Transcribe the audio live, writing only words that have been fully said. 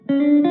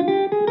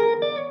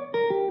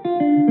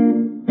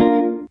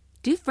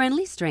Do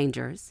friendly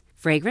strangers,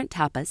 fragrant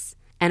tapas,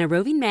 and a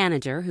roving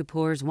manager who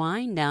pours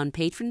wine down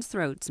patrons'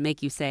 throats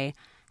make you say,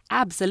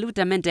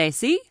 Absolutamente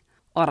sí,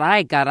 or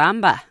ay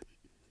caramba?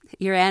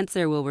 Your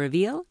answer will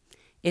reveal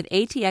if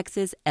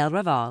ATX's El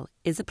Raval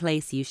is a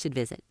place you should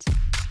visit.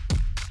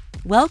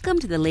 Welcome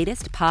to the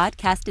latest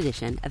podcast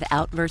edition of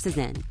Out vs.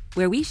 In,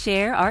 where we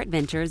share our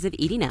adventures of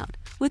eating out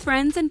with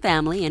friends and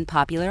family in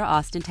popular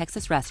Austin,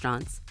 Texas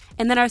restaurants,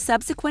 and then our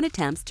subsequent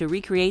attempts to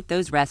recreate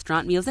those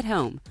restaurant meals at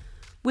home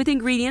with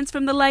ingredients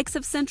from the likes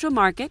of Central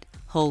Market,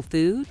 Whole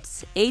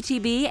Foods,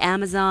 H-E-B,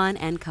 Amazon,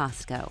 and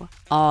Costco,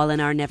 all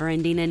in our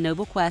never-ending and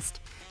noble quest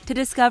to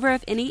discover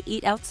if any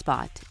eat-out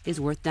spot is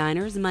worth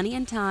diners' money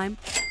and time,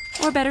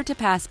 or better to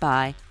pass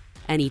by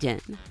and eat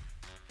in.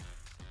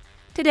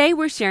 Today,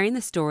 we're sharing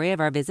the story of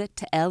our visit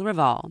to El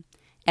Raval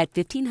at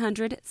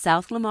 1500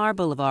 South Lamar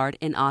Boulevard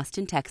in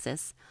Austin,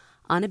 Texas,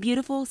 on a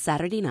beautiful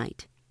Saturday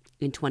night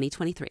in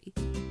 2023.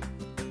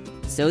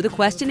 So the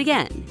question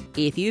again,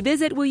 if you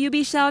visit, will you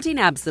be shouting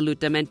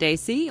Absolutamente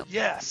sí?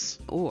 Yes.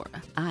 Or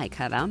ay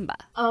caramba?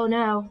 Oh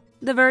no.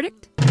 The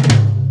verdict?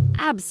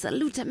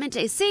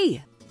 Absolutamente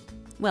sí.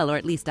 Well, or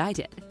at least I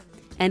did.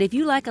 And if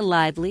you like a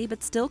lively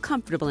but still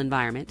comfortable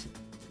environment,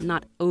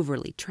 not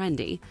overly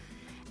trendy,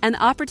 and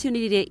the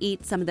opportunity to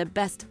eat some of the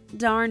best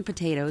darn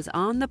potatoes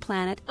on the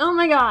planet, Oh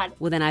my god.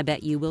 well then I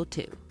bet you will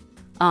too.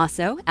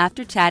 Also,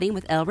 after chatting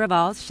with El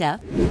Raval's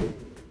chef,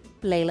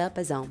 Leila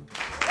Bazom,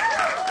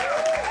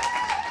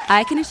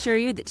 I can assure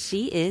you that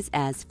she is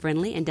as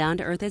friendly and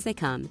down-to-earth as they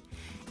come,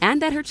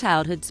 and that her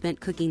childhood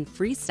spent cooking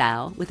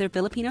freestyle with her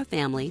Filipino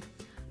family,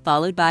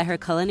 followed by her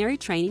culinary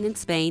training in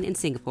Spain and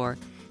Singapore,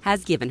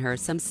 has given her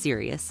some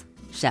serious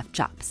chef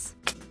chops.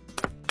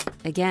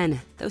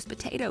 Again, those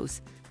potatoes.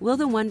 Will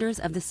the wonders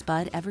of the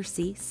spud ever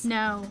cease?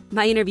 No.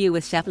 My interview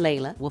with Chef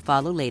Leila will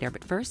follow later,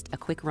 but first, a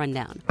quick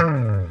rundown.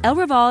 El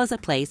Raval is a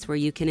place where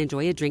you can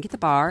enjoy a drink at the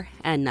bar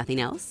and nothing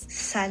else.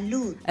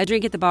 Salud. A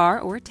drink at the bar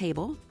or a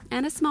table,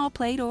 and a small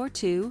plate or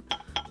two,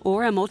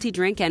 or a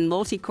multi-drink and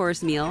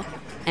multi-course meal,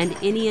 and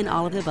any and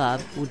all of the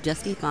above will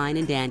just be fine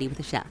and dandy with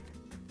a chef.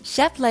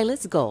 Chef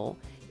Leila's goal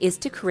is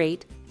to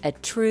create a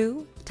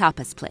true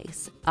tapas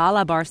place, a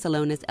la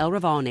Barcelona's El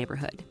Raval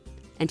neighborhood,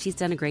 and she's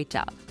done a great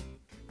job.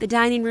 The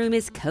dining room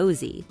is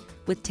cozy,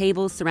 with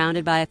tables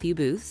surrounded by a few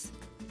booths.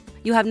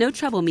 You'll have no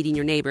trouble meeting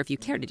your neighbor if you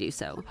care to do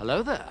so.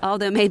 Hello there.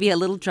 Although maybe a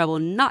little trouble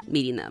not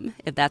meeting them,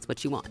 if that's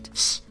what you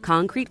want.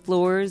 Concrete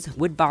floors,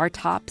 wood bar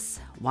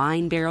tops,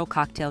 wine barrel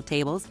cocktail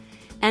tables,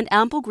 and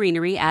ample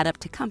greenery add up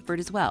to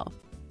comfort as well.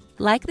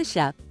 Like the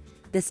chef,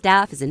 the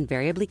staff is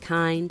invariably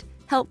kind,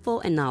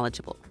 helpful, and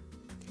knowledgeable.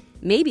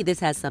 Maybe this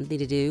has something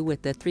to do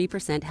with the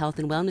 3% health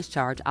and wellness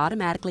charge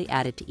automatically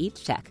added to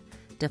each check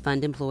to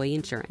fund employee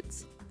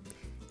insurance.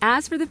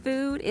 As for the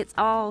food, it's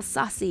all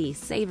saucy,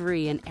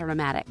 savory, and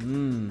aromatic.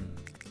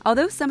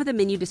 Although some of the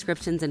menu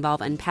descriptions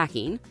involve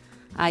unpacking,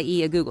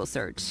 i.e. a Google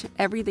search,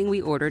 everything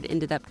we ordered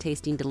ended up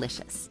tasting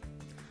delicious.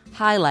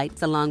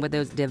 Highlights, along with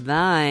those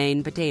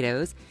divine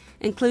potatoes,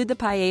 include the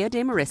paella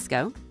de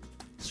marisco,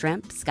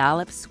 shrimp,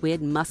 scallops,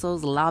 squid,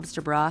 mussels,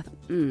 lobster broth,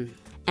 and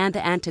the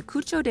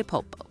anticucho de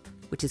polpo,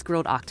 which is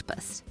grilled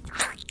octopus.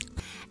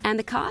 And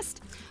the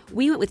cost?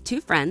 We went with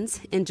two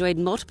friends, enjoyed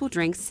multiple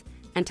drinks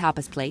and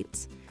tapas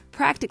plates,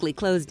 practically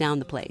closed down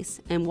the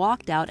place, and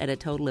walked out at a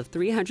total of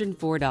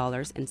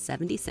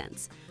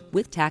 $304.70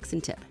 with tax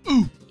and tip.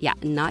 Yeah,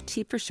 not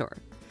cheap for sure,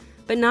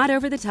 but not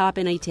over the top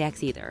in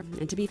ATX either.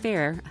 And to be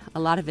fair, a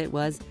lot of it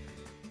was,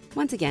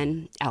 once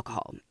again,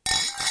 alcohol.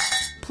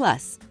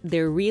 Plus,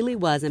 there really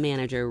was a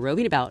manager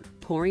roving about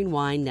pouring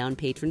wine down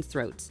patrons'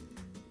 throats.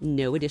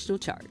 No additional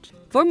charge.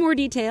 For more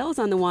details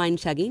on the wine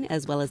chugging,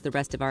 as well as the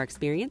rest of our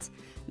experience,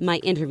 my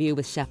interview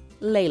with Chef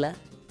Leila,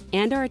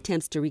 and our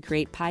attempts to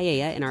recreate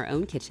paella in our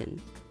own kitchen,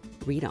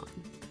 read on.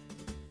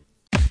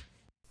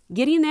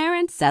 Getting there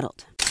and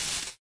settled.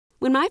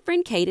 When my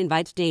friend Kate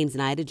invites James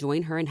and I to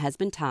join her and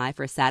husband Ty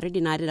for a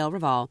Saturday night at El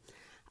Raval,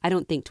 I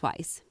don't think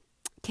twice.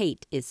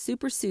 Kate is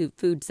super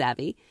food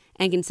savvy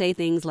and can say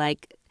things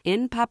like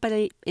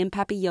empapillote,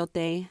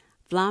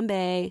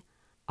 flambe,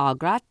 au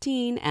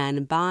gratin,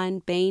 and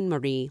bain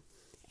marie,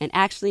 and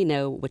actually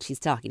know what she's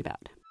talking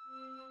about.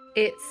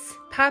 It's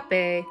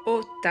pape,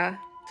 ota,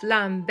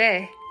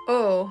 flambe,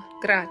 au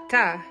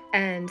gratin,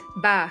 and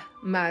ba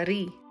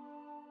marie.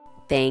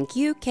 Thank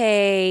you,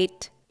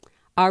 Kate.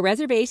 Our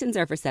reservations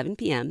are for 7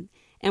 p.m.,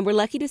 and we're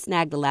lucky to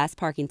snag the last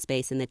parking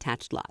space in the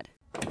attached lot.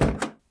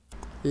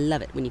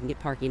 Love it when you can get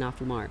parking off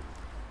Lamar.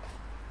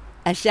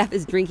 A chef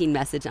is drinking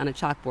message on a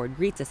chalkboard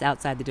greets us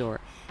outside the door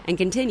and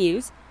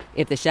continues,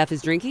 if the chef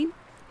is drinking,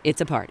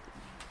 it's a party.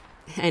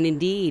 And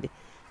indeed,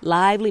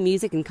 lively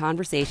music and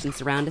conversation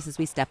surround us as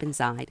we step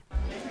inside.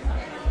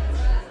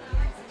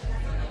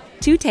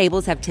 2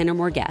 tables have 10 or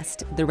more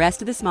guests. The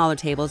rest of the smaller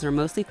tables are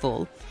mostly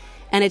full,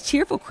 and a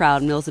cheerful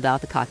crowd mills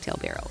about the cocktail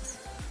barrels.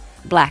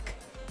 Black,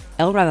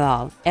 El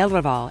Raval, El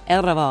Raval,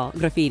 El Raval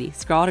graffiti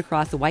scrawled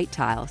across the white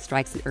tile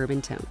strikes an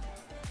urban tone.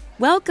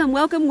 Welcome,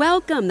 welcome,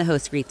 welcome, the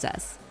host greets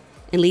us.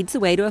 and leads the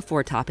way to a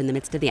foretop in the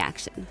midst of the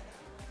action.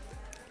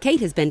 Kate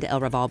has been to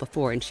El Raval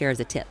before and shares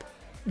a tip.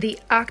 The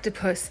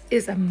octopus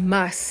is a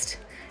must.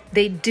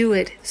 They do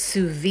it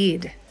sous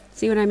vide.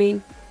 See what I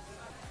mean?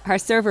 Our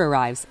server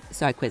arrives,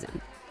 so I quiz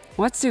him.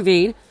 What's sous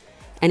vide?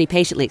 And he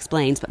patiently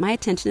explains, but my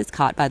attention is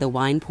caught by the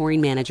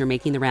wine-pouring manager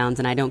making the rounds,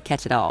 and I don't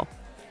catch it all.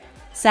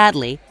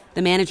 Sadly,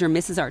 the manager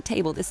misses our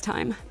table this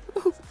time.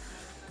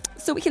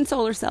 So we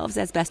console ourselves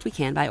as best we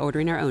can by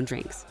ordering our own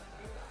drinks.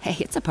 Hey,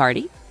 it's a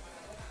party.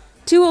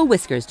 2 old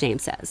whiskers,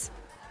 James says.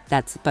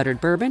 That's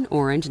buttered bourbon,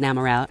 orange, and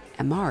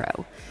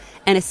Amaro,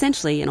 and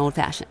essentially an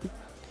old-fashioned.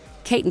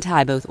 Kate and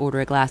Ty both order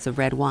a glass of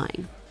red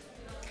wine.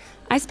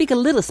 I speak a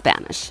little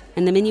Spanish,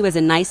 and the menu is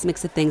a nice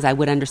mix of things I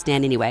would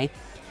understand anyway,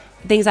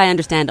 things I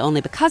understand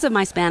only because of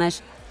my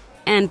Spanish,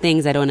 and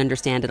things I don't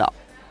understand at all.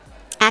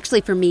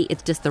 Actually, for me,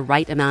 it's just the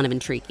right amount of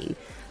intriguing,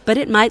 but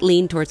it might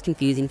lean towards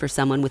confusing for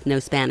someone with no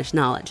Spanish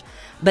knowledge.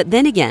 But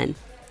then again,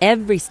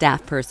 every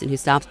staff person who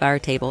stops by our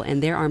table,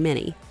 and there are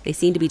many, they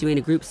seem to be doing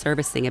a group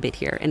service thing a bit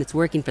here, and it's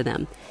working for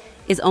them,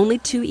 is only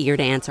too eager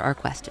to answer our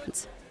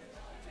questions.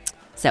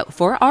 So,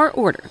 for our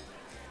order,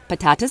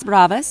 patatas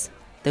bravas,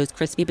 those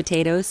crispy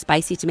potatoes,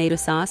 spicy tomato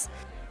sauce,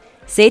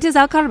 setas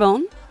al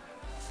carbón,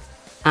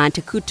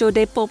 anticucho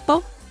de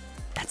polpo,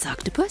 that's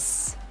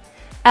octopus,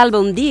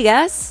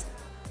 albondigas,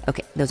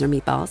 okay, those are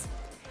meatballs,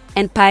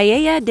 and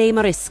paella de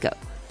marisco,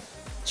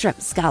 shrimp,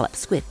 scallops,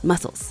 squid,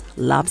 mussels,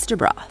 lobster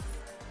broth.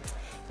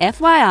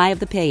 FYI of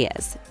the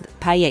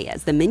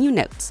paellas, the menu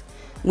notes,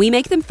 we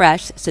make them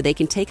fresh so they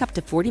can take up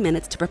to 40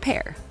 minutes to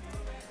prepare.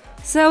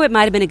 So it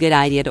might have been a good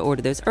idea to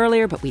order those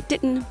earlier, but we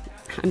didn't.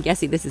 I'm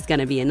guessing this is going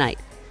to be a night.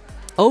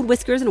 Old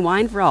whiskers and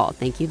wine for all,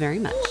 thank you very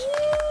much.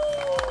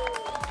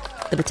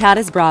 The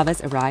patatas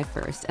bravas arrive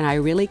first, and I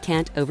really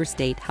can't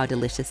overstate how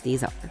delicious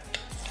these are.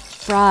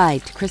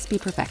 Fried to crispy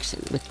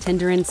perfection with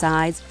tender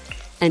insides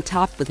and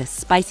topped with a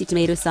spicy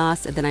tomato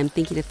sauce that I'm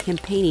thinking of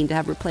campaigning to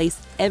have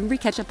replaced every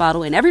ketchup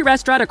bottle in every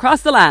restaurant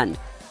across the land.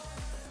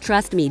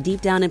 Trust me,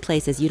 deep down in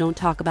places you don't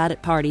talk about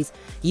at parties,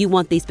 you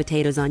want these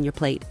potatoes on your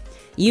plate.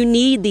 You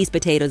need these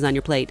potatoes on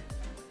your plate.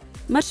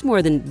 Much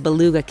more than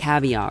beluga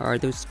caviar or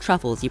those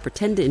truffles you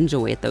pretend to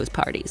enjoy at those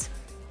parties.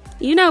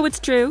 You know it's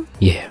true.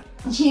 Yeah.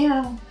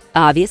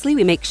 Obviously,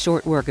 we make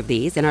short work of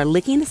these and are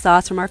licking the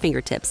sauce from our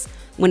fingertips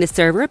when a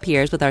server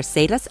appears with our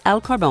setas al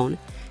carbón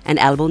and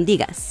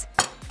albondigas.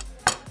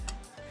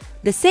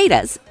 The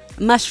setas,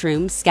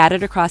 mushrooms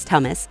scattered across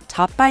hummus,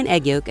 topped by an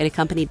egg yolk and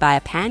accompanied by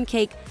a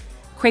pancake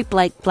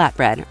crepe-like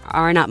flatbread,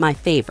 are not my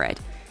favorite.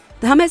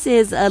 The hummus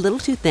is a little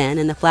too thin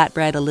and the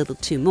flatbread a little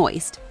too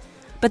moist.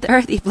 But the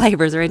earthy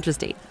flavors are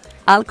interesting.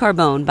 Al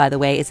carbón, by the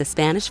way, is a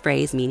Spanish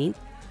phrase meaning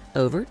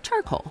over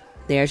charcoal.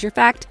 There's your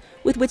fact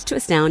with which to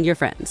astound your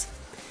friends.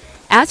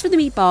 As for the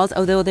meatballs,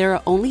 although there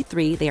are only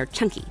 3, they are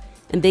chunky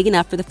and big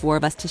enough for the 4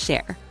 of us to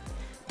share.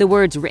 The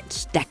words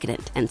rich,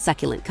 decadent, and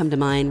succulent come to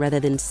mind rather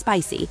than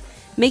spicy,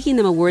 making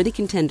them a worthy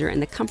contender in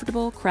the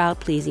comfortable,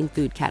 crowd-pleasing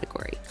food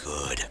category.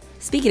 Good.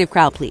 Speaking of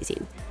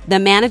crowd-pleasing, the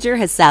manager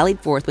has sallied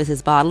forth with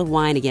his bottle of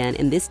wine again,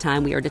 and this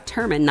time we are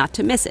determined not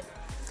to miss it.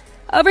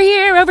 Over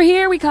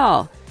here, we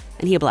call,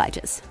 and he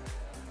obliges.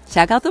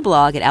 Check out the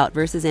blog at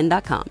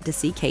outversusin.com to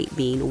see Kate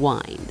being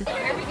wined.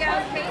 Here we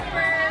go,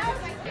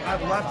 paper.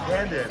 I'm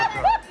left-handed.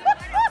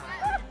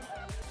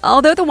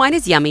 Although the wine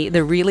is yummy,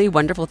 the really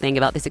wonderful thing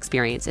about this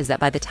experience is that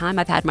by the time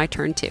I've had my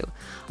turn too,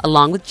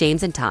 along with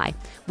James and Ty,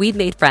 we've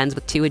made friends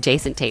with 2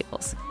 adjacent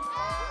tables.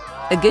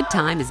 A good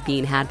time is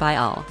being had by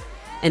all,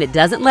 and it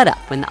doesn't let up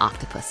when the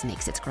octopus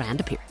makes its grand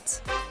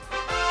appearance.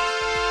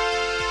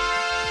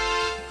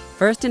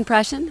 First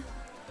impression?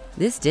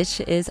 This dish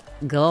is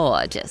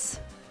gorgeous.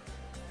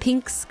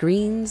 Pinks,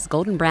 greens,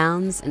 golden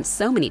browns, and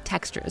so many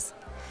textures.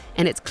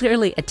 And it's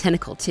clearly a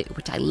tentacle too,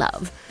 which I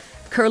love,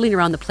 curling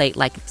around the plate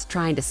like it's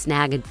trying to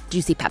snag a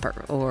juicy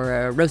pepper or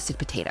a roasted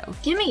potato.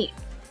 Gimme.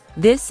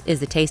 This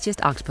is the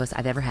tastiest octopus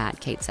I've ever had,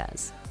 Kate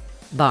says.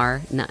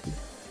 Bar none.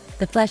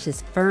 The flesh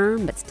is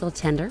firm but still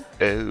tender.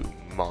 Oh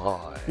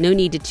my. No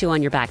need to chew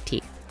on your back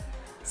teeth.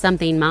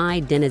 Something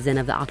my denizen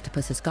of the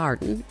octopus's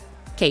garden,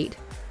 Kate,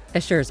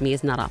 assures me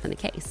is not often the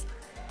case.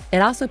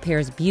 It also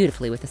pairs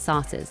beautifully with the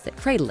sauces that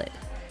cradle it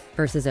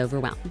versus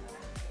overwhelm.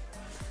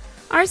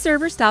 Our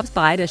server stops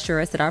by to assure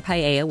us that our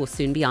paella will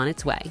soon be on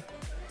its way.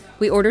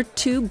 We ordered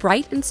 2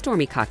 bright and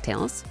stormy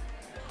cocktails.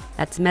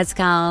 That's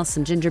mezcal,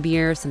 some ginger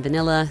beer, some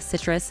vanilla,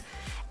 citrus,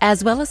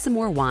 as well as some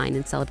more wine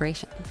in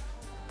celebration.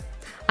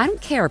 I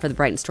don't care for the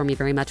bright and stormy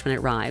very much when it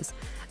arrives,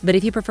 but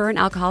if you prefer an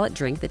alcoholic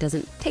drink that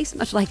doesn't taste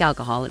much like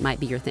alcohol, it might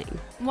be your thing.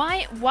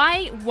 Why?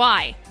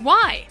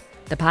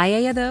 The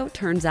paella, though,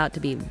 turns out to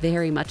be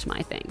very much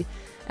my thing,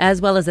 as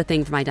well as a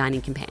thing for my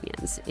dining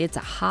companions. It's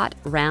a hot,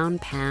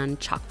 round pan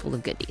chock full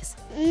of goodies.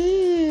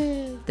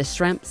 The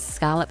shrimp,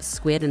 scallops,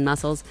 squid, and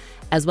mussels,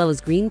 as well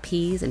as green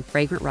peas and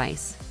fragrant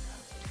rice.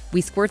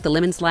 We squirt the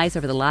lemon slice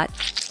over the lot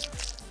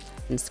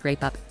and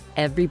scrape up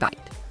every bite.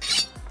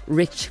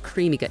 Rich,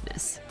 creamy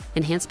goodness,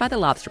 enhanced by the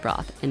lobster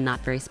broth and not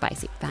very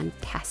spicy.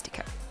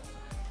 Fantastico.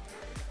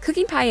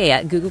 Cooking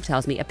paella, Google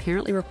tells me,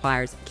 apparently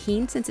requires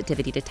keen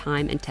sensitivity to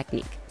time and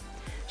technique.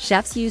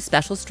 Chefs use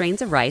special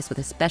strains of rice with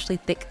especially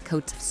thick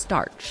coats of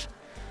starch.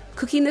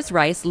 Cooking this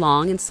rice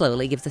long and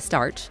slowly gives the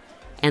starch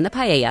and the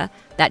paella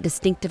that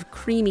distinctive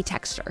creamy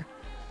texture.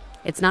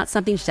 It's not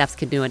something chefs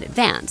can do in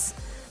advance,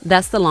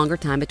 thus the longer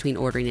time between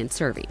ordering and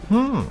serving.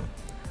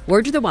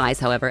 Word to the wise,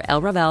 however,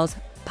 El Raval's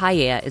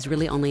paella is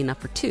really only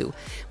enough for two,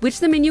 which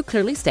the menu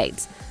clearly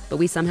states, but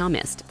we somehow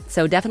missed.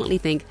 So definitely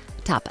think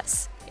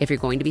tapas if you're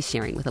going to be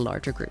sharing with a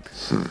larger group.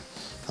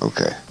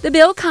 Okay. The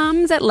bill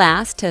comes at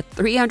last to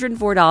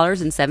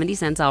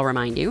 $304.70, I'll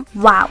remind you.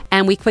 Wow.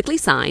 And we quickly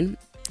sign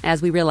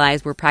as we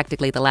realize we're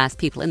practically the last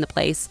people in the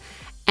place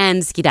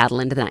and skedaddle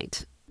into the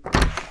night.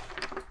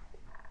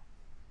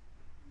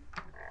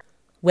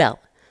 Well,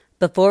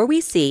 before we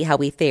see how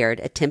we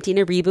fared attempting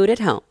a reboot at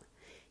home,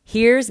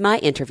 here's my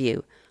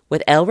interview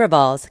with El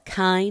Raval's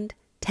kind,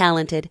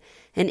 talented,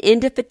 and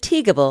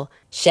indefatigable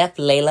Chef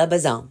Leila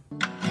Bazan.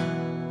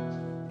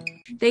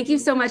 Thank you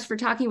so much for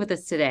talking with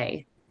us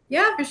today.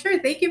 Yeah, for sure.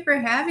 Thank you for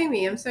having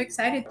me. I'm so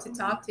excited to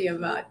talk to you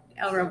about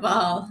El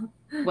Raval.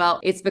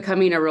 Well, it's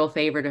becoming a real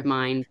favorite of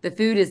mine. The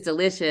food is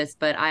delicious,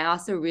 but I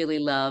also really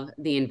love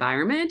the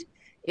environment.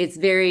 It's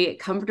very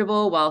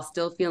comfortable while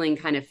still feeling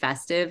kind of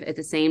festive at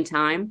the same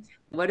time.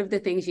 What are the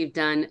things you've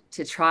done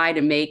to try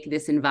to make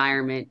this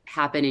environment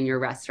happen in your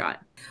restaurant?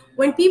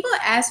 When people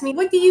ask me,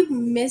 what do you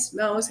miss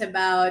most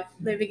about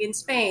living in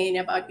Spain,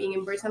 about being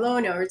in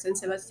Barcelona or San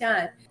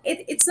Sebastian?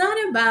 It's not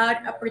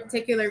about a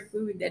particular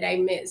food that I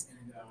miss.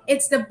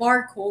 It's the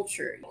bar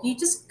culture. You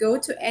just go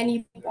to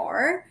any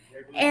bar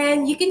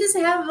and you can just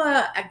have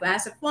a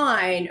glass of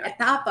wine, a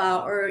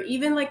tapa, or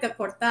even like a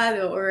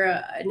cortado or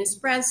an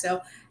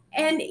espresso.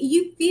 And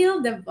you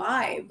feel the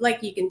vibe.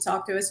 Like you can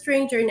talk to a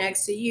stranger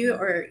next to you,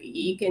 or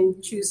you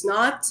can choose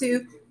not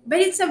to. But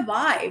it's a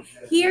vibe.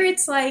 Here,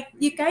 it's like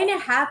you kind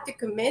of have to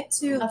commit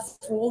to a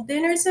full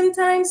dinner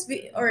sometimes,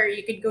 or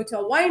you could go to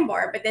a wine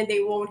bar, but then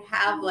they won't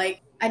have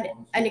like an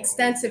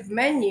extensive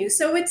menu.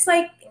 So it's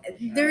like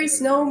there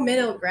is no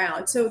middle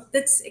ground. So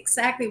that's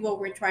exactly what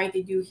we're trying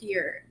to do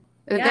here.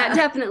 That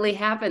definitely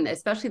happened,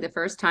 especially the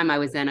first time I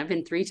was in. I've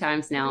been 3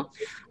 times now.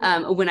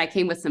 When I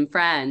came with some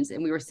friends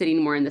and we were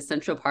sitting more in the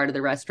central part of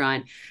the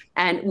restaurant,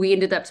 and we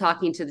ended up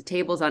talking to the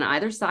tables on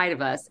either side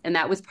of us. And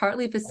that was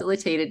partly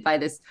facilitated by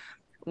this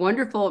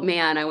wonderful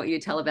man I want you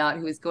to tell about,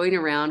 who was going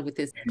around with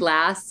his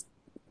glass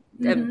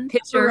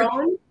pitcher.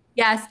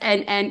 Yes,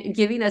 and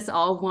giving us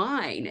all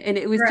wine. And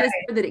it was just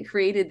that it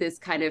created this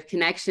kind of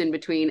connection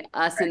between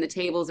us and the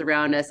tables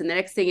around us. And the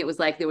next thing, it was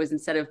like there was,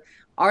 instead of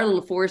our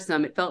little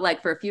foursome, it felt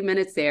like for a few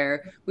minutes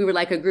there, we were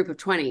like a group of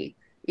 20,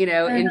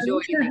 enjoying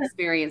the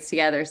experience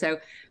together. So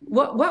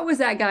what was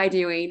that guy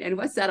doing, and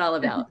what's that all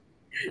about?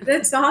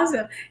 That's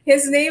awesome.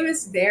 His name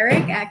is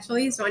Derek.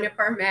 Actually, he's one of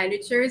our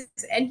managers,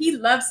 and he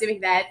loves doing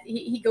that.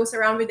 He goes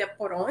around with a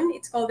porron.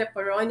 It's called a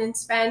porron in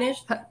Spanish.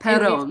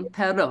 Porron.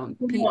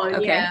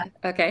 Okay. Yeah.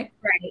 Okay.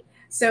 Right.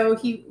 So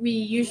we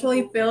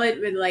usually fill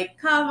it with like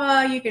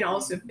cava. You can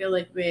also fill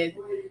it with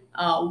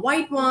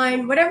white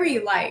wine, whatever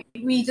you like.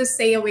 We just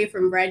stay away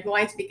from red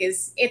wines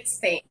because it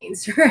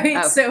stains, right?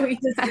 Oh. So we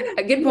just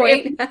a good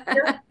point.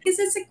 Because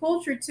it's a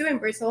culture too in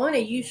Barcelona.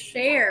 You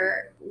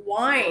share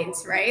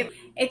wines, right?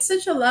 It's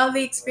such a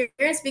lovely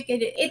experience because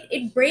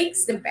it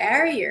breaks the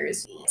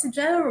barriers. It's a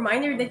gentle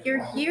reminder that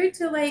you're here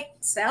to like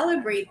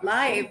celebrate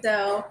life.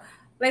 So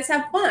let's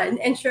have fun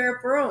and share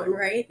our own,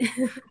 right?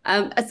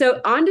 So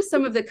on to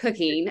some of the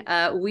cooking.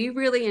 We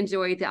really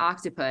enjoyed the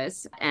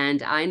octopus,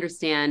 and I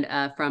understand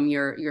from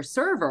your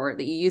server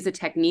that you use a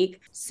technique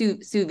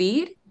sous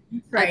vide.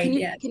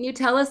 Right. Can you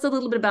tell us a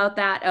little bit about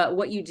that?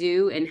 What you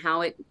do and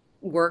how it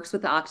works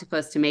with the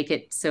octopus to make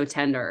it so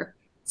tender?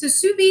 So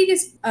sous vide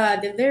is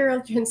the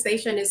literal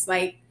translation is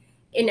like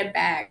in a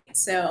bag.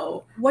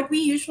 So what we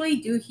usually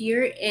do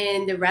here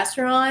in the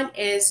restaurant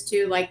is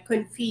to like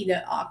confit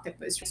the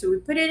octopus. So we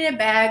put it in a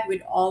bag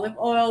with olive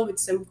oil, with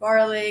some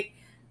garlic,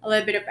 a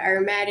little bit of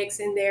aromatics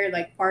in there,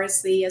 like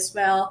parsley as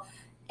well,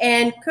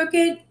 and cook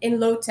it in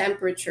low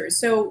temperature.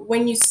 So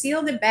when you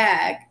seal the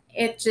bag,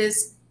 it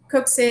just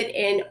cooks it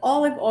in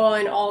olive oil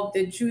and all of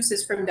the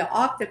juices from the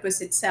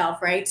octopus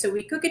itself, right? So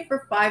we cook it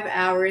for 5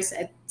 hours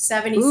at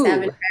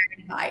 77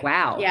 Fahrenheit.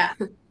 Wow. Yeah.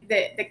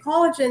 The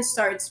collagen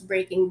starts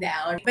breaking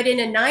down, but in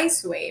a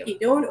nice way. You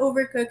don't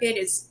overcook it.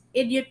 It's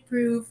idiot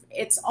proof.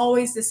 It's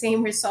always the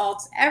same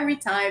results every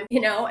time,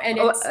 and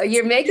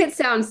you make it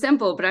sound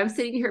simple, but I'm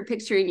sitting here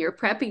picturing you're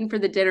prepping for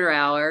the dinner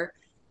hour.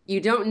 You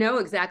don't know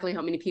exactly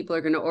how many people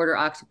are going to order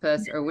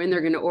octopus or when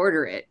they're going to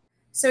order it.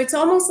 So it's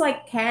almost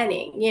like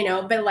canning,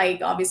 but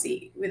like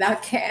obviously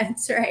without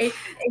cans, right?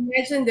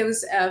 Imagine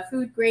those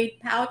food grade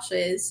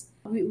pouches.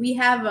 We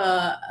have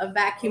a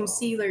vacuum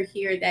sealer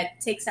here that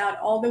takes out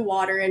all the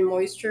water and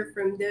moisture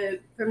from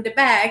the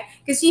bag,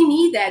 because you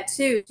need that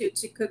too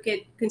to cook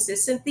it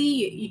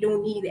consistently. You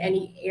don't need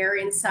any air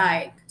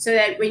inside, so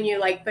that when you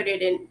like put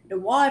it in the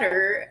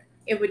water,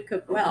 it would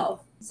cook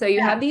well. So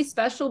you have these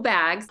special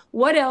bags.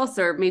 What else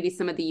are maybe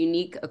some of the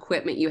unique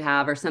equipment you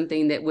have or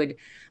something that would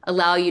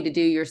allow you to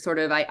do your sort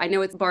of, I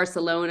know it's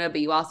Barcelona,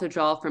 but you also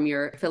draw from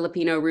your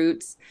Filipino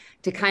roots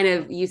to kind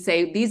of, you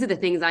say, these are the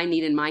things I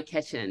need in my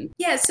kitchen.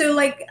 Yeah, so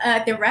like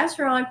at the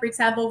restaurant, for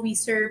example, we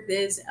serve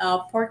this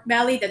pork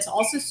belly that's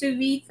also sous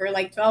vide for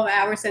like 12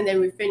 hours, and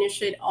then we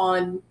finish it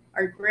on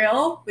our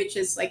grill, which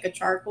is like a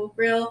charcoal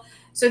grill.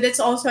 So that's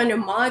also an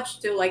homage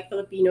to like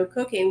Filipino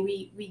cooking.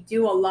 We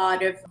do a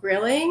lot of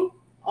grilling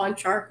on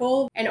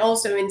charcoal, and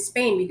also in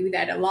Spain we do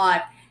that a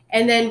lot.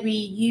 And then we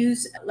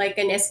use like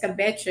an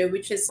escabeche,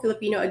 which is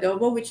Filipino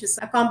adobo, which is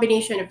a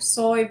combination of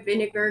soy,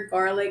 vinegar,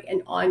 garlic,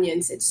 and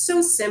onions. It's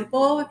so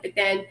simple, but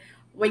then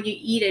when you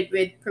eat it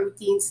with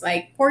proteins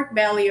like pork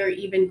belly or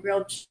even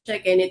grilled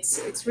chicken,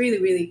 it's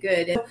really really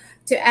good. And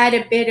to add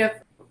a bit of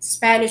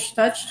Spanish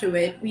touch to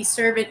it, we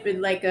serve it with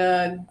like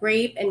a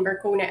grape and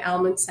Marcona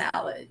almond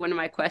salad. One of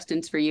my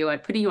questions for you, I'm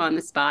putting you on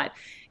the spot.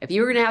 If you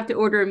were going to have to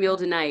order a meal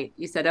tonight,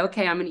 you said,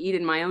 okay, I'm going to eat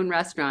in my own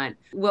restaurant.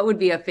 What would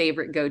be a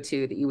favorite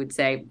go-to that you would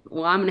say,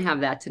 well, I'm going to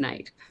have that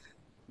tonight?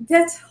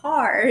 That's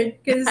hard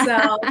because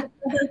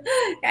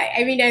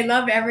I mean I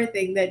love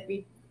everything that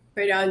we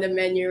put on the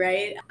menu,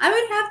 right? I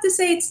would have to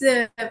say it's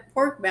the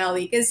pork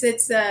belly because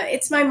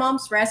it's my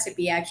mom's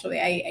recipe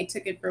actually. I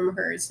took it from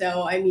her,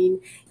 so I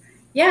mean,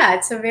 yeah,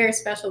 it's a very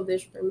special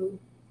dish for me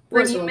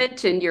Well, you personally.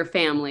 mentioned your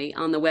family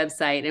on the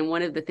website, and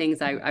one of the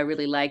things I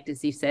really liked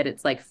is you said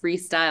it's like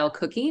freestyle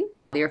cooking.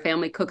 Your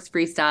family cooks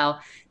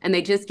freestyle, and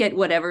they just get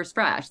whatever's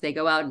fresh. They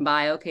go out and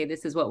buy, okay,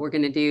 this is what we're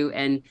going to do.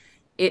 And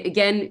it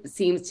again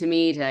seems to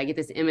me to I get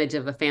this image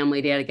of a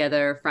family day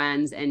together,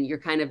 friends, and you're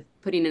kind of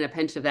putting in a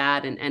pinch of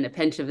that and a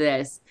pinch of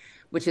this,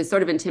 which is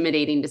sort of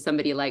intimidating to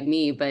somebody like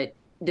me. But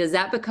does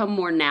that become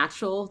more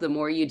natural the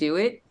more you do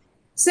it?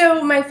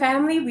 So my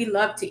family, we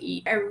love to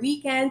eat. Our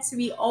weekends,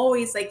 we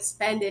always like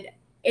spend it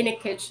in a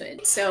kitchen.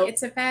 So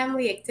it's a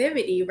family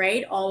activity,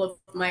 right? All of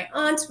my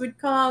aunts would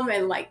come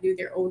and like do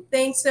their own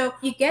thing. So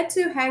you get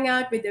to hang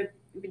out with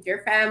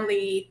your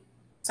family,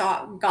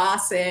 talk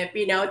gossip,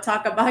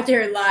 talk about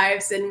your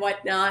lives and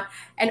whatnot,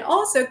 and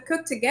also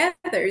cook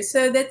together.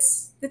 So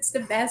that's the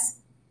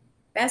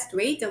best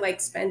way to like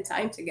spend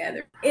time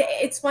together.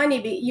 It's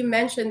funny you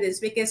mentioned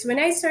this because when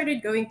I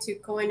started going to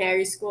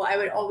culinary school, I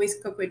would always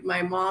cook with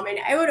my mom, and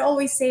I would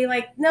always say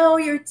like, "No,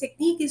 your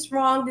technique is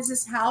wrong. This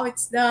is how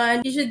it's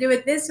done. You should do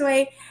it this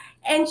way."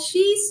 And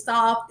she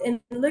stopped and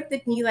looked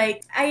at me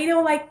like, "I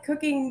don't like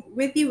cooking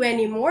with you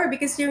anymore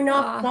because you're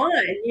not Ah, fun,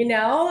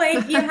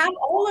 Like you have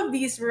all of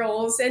these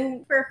roles,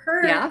 and for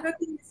her, yeah.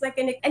 cooking is like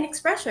an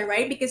expression,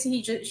 right? Because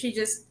she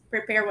just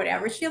prepare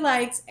whatever she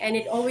likes, and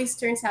it always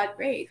turns out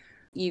great.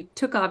 You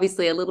took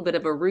obviously a little bit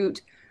of a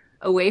route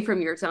away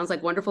from your, it sounds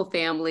like wonderful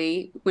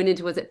family, went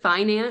into, was it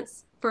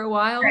finance for a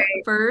while Right,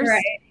 first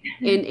right,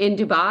 in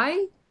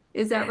Dubai?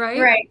 Is that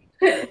right?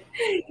 right.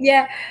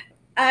 Yeah.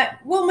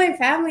 Well, my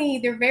family,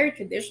 they're very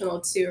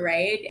traditional too,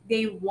 right?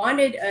 They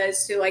wanted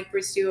us to like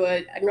pursue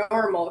a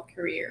normal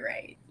career,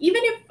 right?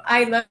 Even if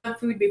I love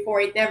food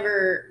before, it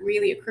never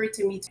really occurred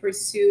to me to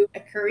pursue a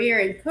career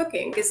in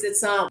cooking because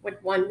it's not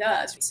what one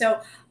does.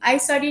 So I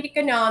studied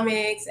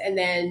economics and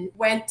then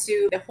went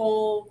to the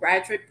whole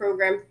graduate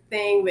program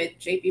thing with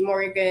JP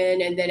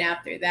Morgan. And then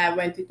after that,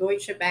 went to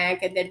Deutsche Bank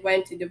and then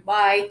went to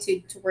Dubai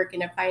to work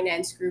in a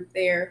finance group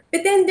there.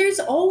 But then there's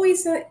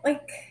always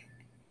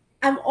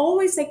I'm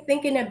always like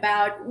thinking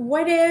about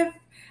what if,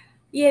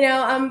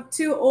 I'm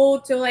too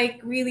old to like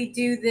really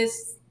do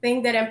this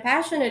thing that I'm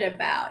passionate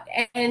about.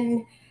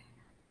 And,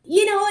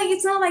 like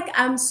it's not like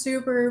I'm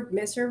super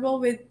miserable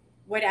with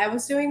what I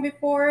was doing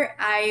before.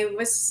 I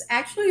was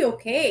actually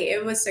okay.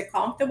 It was a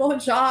comfortable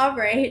job,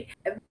 right?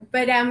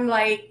 But I'm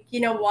like,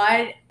 you know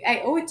what?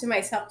 I owe it to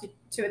myself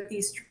to at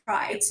least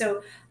try.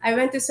 So I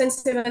went to San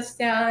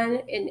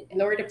Sebastian in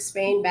north of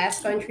Spain,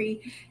 Basque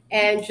Country,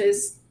 and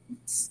just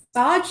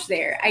stodged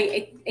there.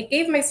 I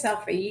gave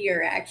myself a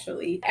year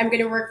actually. I'm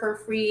gonna work for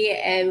free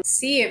and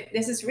see if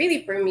this is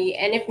really for me.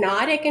 And if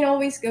not, I can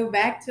always go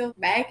back to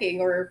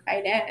banking or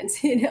finance,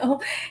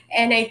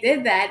 And I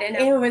did that, and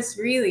it was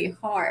really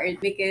hard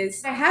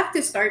because I have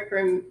to start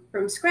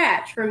from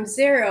scratch, from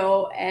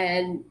zero.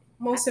 And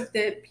most of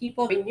the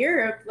people in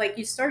Europe, like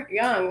you start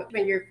young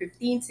when you're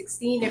 15,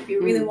 16, if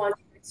you really Mm. want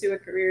to pursue a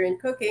career in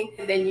cooking,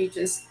 and then you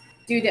just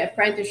do the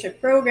apprenticeship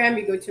program,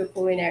 you go to a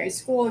culinary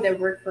school and then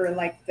work for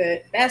like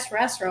the best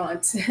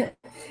restaurants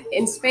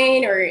in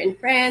Spain or in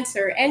France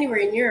or anywhere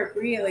in Europe,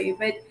 really.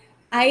 But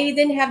I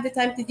didn't have the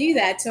time to do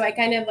that. So I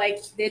kind of like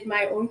did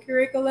my own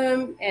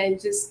curriculum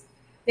and just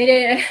did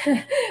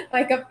it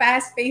like a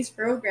fast paced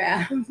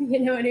program. You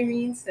know what I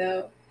mean?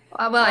 So,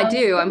 Well, I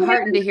do. I'm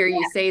heartened to hear yeah.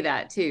 you say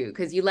that too,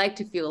 because you like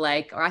to feel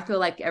like, or I feel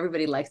like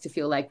everybody likes to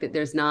feel like that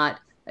there's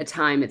not a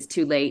time it's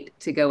too late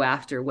to go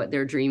after what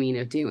they're dreaming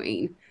of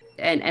doing.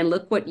 And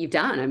look what you've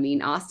done. I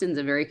mean, Austin's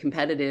a very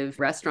competitive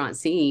restaurant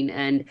scene.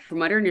 And from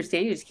what I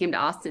understand, you just came to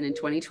Austin in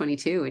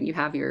 2022 and you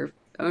have your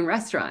own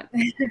restaurant.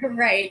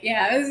 Right.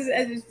 Yeah. I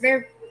was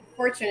very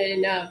fortunate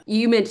enough.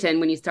 You mentioned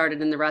when you started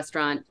in the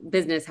restaurant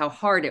business how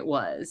hard it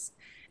was.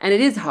 And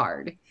it is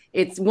hard.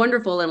 It's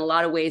wonderful in a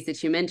lot of ways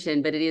that you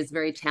mentioned, but it is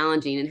very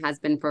challenging and has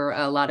been for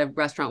a lot of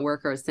restaurant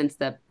workers since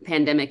the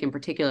pandemic in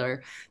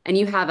particular. And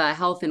you have a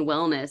health and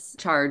wellness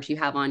charge you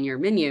have on your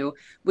menu,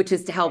 which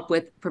is to help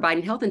with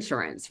providing health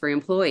insurance for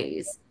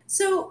employees.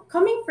 So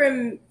coming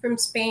from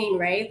Spain,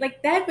 right?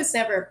 Like that was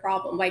never a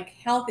problem. Like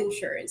health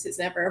insurance is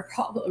never a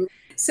problem.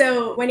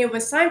 So when it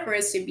was time for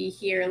us to be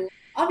here,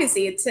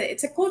 obviously it's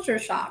a culture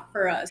shock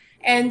for us.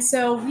 And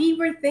so we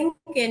were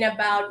thinking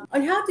about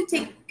on how to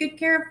take good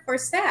care of our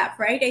staff,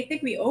 right? I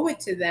think we owe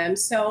it to them.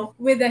 So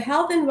with the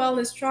health and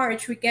wellness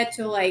charge, we get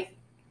to like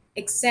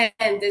extend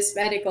this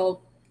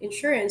medical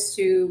insurance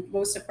to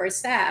most of our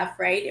staff,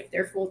 right? If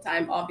they're full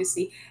time,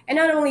 obviously. And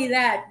not only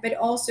that, but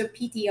also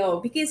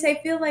PTO, because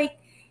I feel like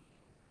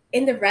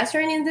in the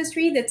restaurant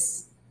industry,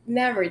 that's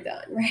never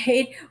done,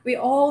 right? We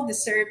all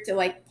deserve to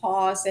like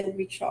pause and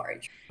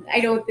recharge. I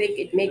don't think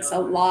it makes a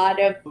lot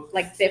of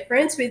like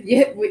difference with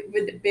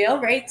with the bill,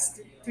 right?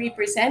 It's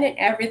 3% and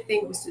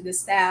everything goes to the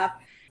staff.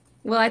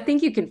 Well, I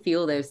think you can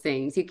feel those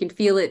things. You can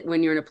feel it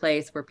when you're in a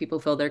place where people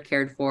feel they're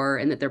cared for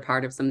and that they're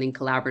part of something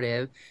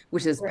collaborative,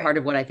 which is Right. part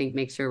of what I think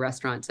makes your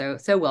restaurant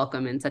so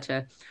welcome and such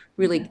a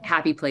really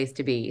happy place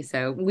to be.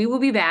 So we will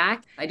be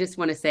back. I just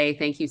want to say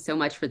thank you so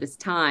much for this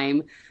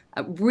time.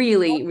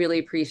 Really, really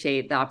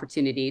appreciate the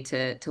opportunity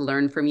to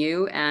learn from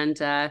you and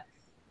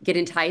get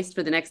enticed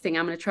for the next thing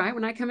I'm going to try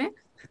when I come in.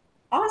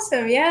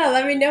 Awesome. Yeah.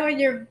 Let me know when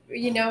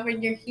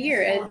when you're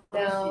here and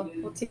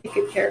we'll take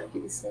good care of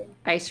you. So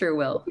I sure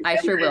will. thank you I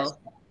so sure much. will.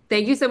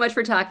 Thank you so much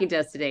for talking to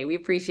us today. We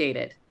appreciate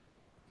it.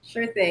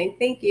 Sure thing.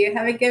 Thank you.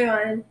 Have a good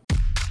one.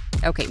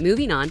 Okay,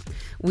 moving on.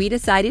 We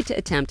decided to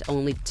attempt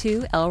only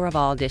 2 El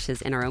Raval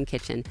dishes in our own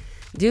kitchen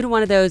due to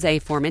one of those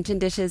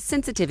aforementioned dishes'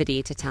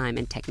 sensitivity to time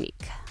and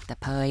technique. The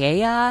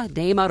paella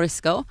de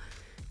marisco,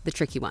 the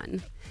tricky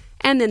one.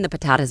 And then the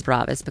patatas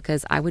bravas,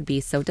 because I would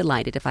be so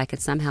delighted if I could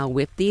somehow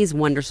whip these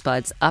wonder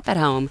spuds up at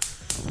home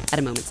at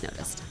a moment's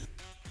notice.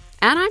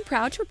 And I'm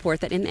proud to report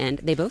that in the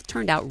end, they both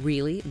turned out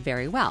really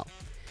very well.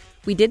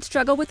 We did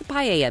struggle with the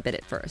paella a bit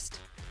at first.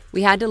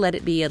 We had to let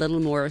it be a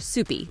little more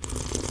soupy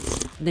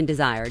than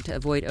desired to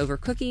avoid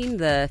overcooking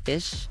the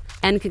fish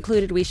and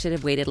concluded we should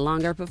have waited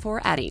longer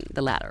before adding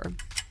the latter.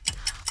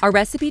 Our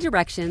recipe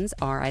directions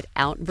are at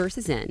out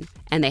versus in,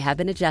 and they have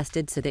been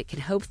adjusted so they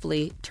can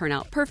hopefully turn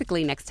out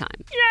perfectly next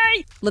time.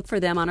 Yay! Look for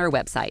them on our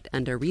website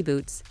under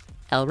Reboots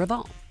El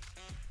Raval.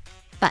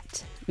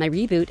 But my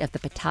reboot of the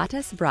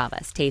patatas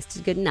bravas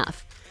tasted good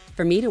enough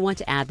for me to want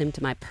to add them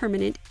to my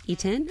permanent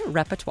eaten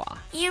repertoire.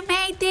 You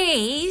made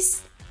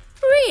these?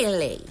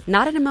 Really?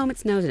 Not at a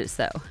moment's notice,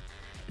 though.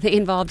 They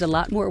involved a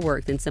lot more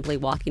work than simply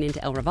walking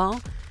into El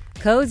Raval,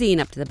 cozying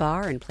up to the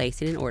bar, and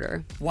placing an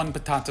order. 1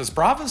 patatas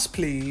bravas,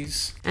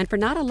 please. And for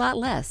not a lot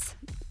less.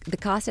 The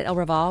cost at El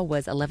Raval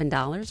was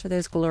 $11 for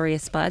those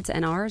glorious spuds,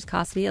 and ours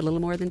cost me a little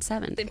more than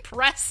 $7.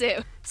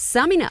 Impressive.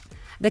 Summing up,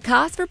 the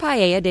cost for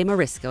paella de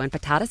marisco and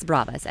patatas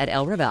bravas at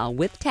El Raval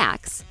with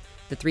tax,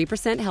 the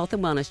 3% health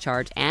and wellness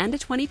charge, and a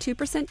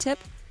 22% tip,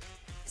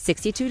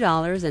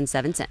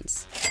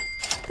 $62.07.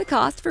 The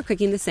cost for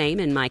cooking the same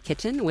in my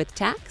kitchen with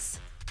tax,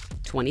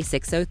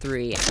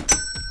 $26.03.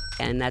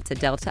 And that's a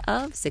delta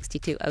of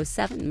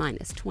 $62.07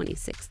 minus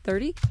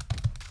 $26.30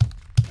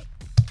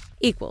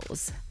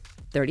 equals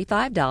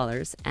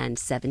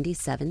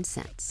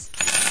 $35.77.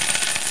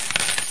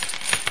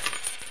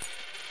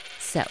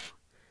 So,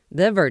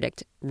 the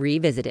verdict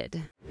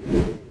revisited.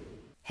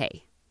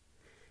 Hey,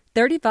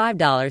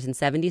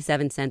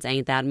 $35.77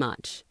 ain't that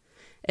much,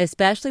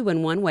 especially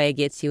when one way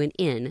gets you an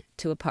in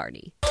to a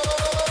party.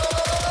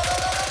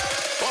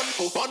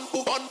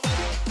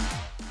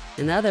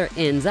 And the other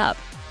ends up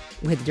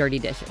with dirty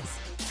dishes.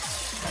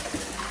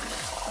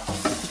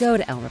 Go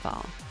to El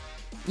Raval.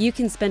 You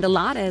can spend a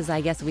lot, as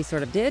I guess we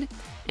sort of did,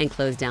 and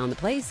close down the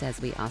place, as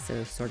we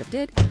also sort of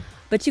did.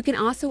 But you can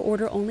also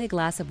order only a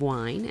glass of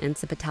wine and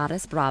some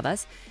patatas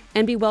bravas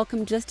and be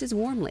welcomed just as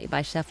warmly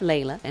by Chef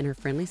Layla and her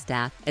friendly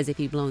staff as if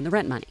you'd blown the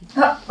rent money.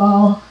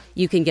 Uh-oh.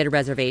 You can get a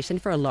reservation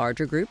for a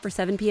larger group for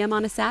 7 p.m.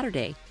 on a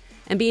Saturday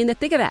and be in the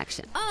thick of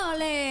action,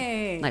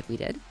 Ole! like we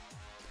did.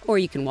 Or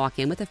you can walk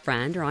in with a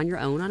friend or on your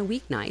own on a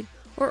weeknight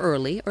or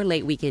early or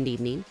late weekend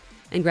evening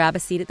and grab a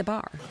seat at the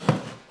bar.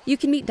 You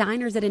can meet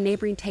diners at a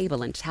neighboring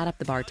table and chat up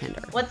the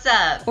bartender. What's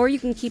up? Or you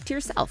can keep to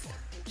yourself.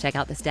 Check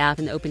out the staff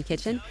in the open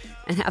kitchen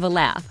and have a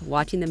laugh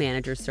watching the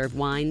manager serve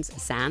wines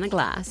sans a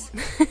glass.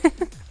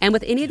 And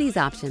with any of these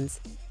options,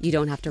 you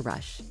don't have to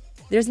rush.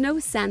 There's no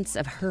sense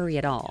of hurry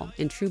at all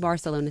in true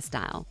Barcelona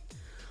style.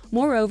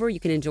 Moreover, you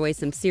can enjoy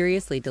some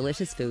seriously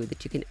delicious food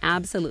that you can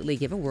absolutely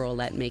give a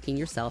whirl at making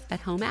yourself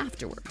at home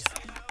afterwards.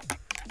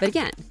 But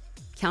again,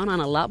 count on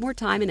a lot more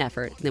time and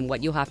effort than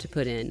what you'll have to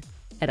put in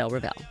at El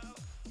Raval.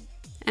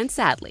 And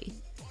sadly,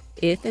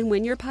 if and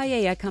when your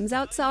paella comes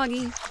out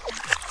soggy,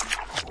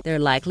 there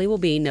likely will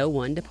be no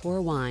one to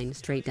pour wine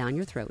straight down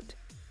your throat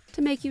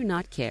to make you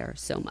not care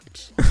so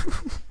much.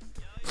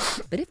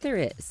 But if there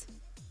is,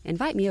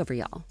 invite me over,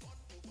 y'all,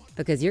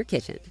 because your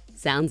kitchen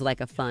sounds like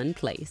a fun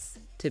place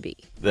to be.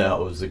 That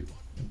was a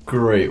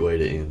great way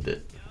to end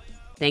it.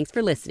 Thanks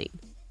for listening.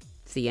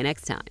 See you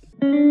next time.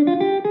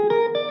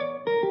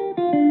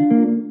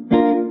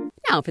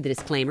 Now for the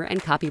disclaimer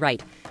and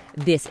copyright.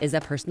 This is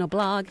a personal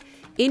blog.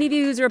 Any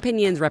views or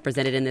opinions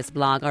represented in this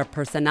blog are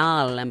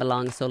personal and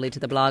belong solely to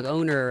the blog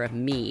owner,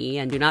 me,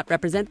 and do not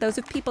represent those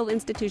of people,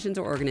 institutions,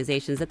 or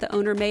organizations that the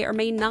owner may or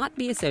may not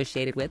be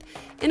associated with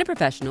in a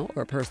professional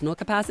or personal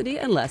capacity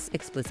unless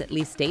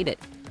explicitly stated.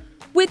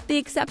 With the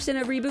exception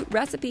of Reboot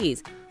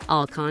Recipes,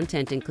 all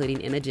content,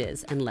 including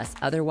images, unless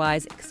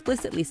otherwise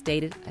explicitly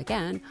stated,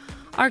 again,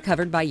 are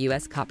covered by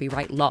U.S.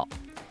 copyright law.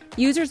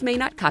 Users may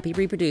not copy,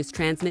 reproduce,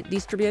 transmit,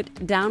 distribute,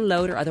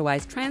 download, or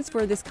otherwise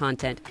transfer this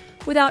content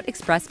without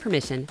express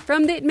permission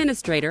from the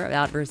administrator of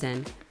Adverse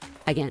End.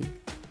 Again,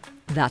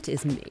 that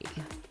is me.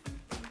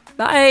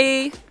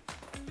 Bye!